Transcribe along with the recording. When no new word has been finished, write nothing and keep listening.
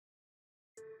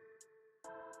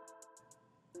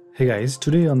Hey guys,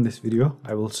 today on this video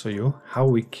I will show you how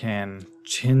we can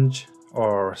change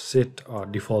or set a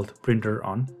default printer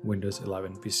on Windows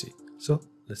 11 PC. So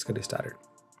let's get started.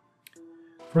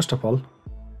 First of all,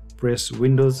 press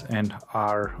Windows and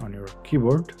R on your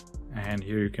keyboard, and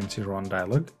here you can see Run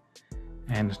dialog,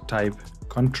 and type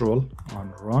Control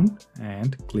on Run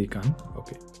and click on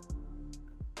OK.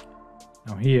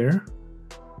 Now here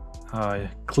double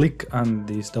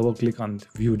click on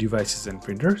View Devices and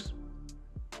Printers,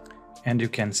 and you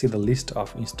can see the list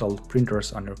of installed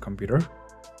printers on your computer.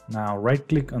 Now right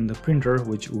click on the printer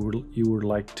which you would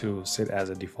like to set as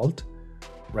a default.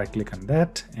 Right click on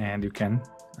that and you can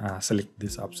select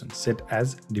this option, set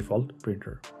as default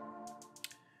printer.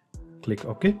 Click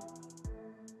OK.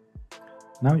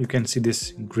 Now you can see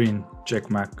this green check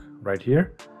mark right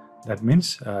here. That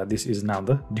means this is now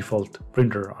the default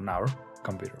printer on our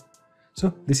computer.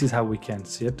 So this is how we can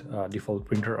set a default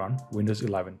printer on Windows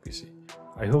 11 PC.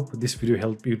 I hope this video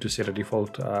helped you to set a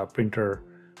default printer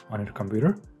on your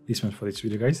computer. This much for this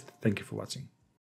video, guys. Thank you for watching.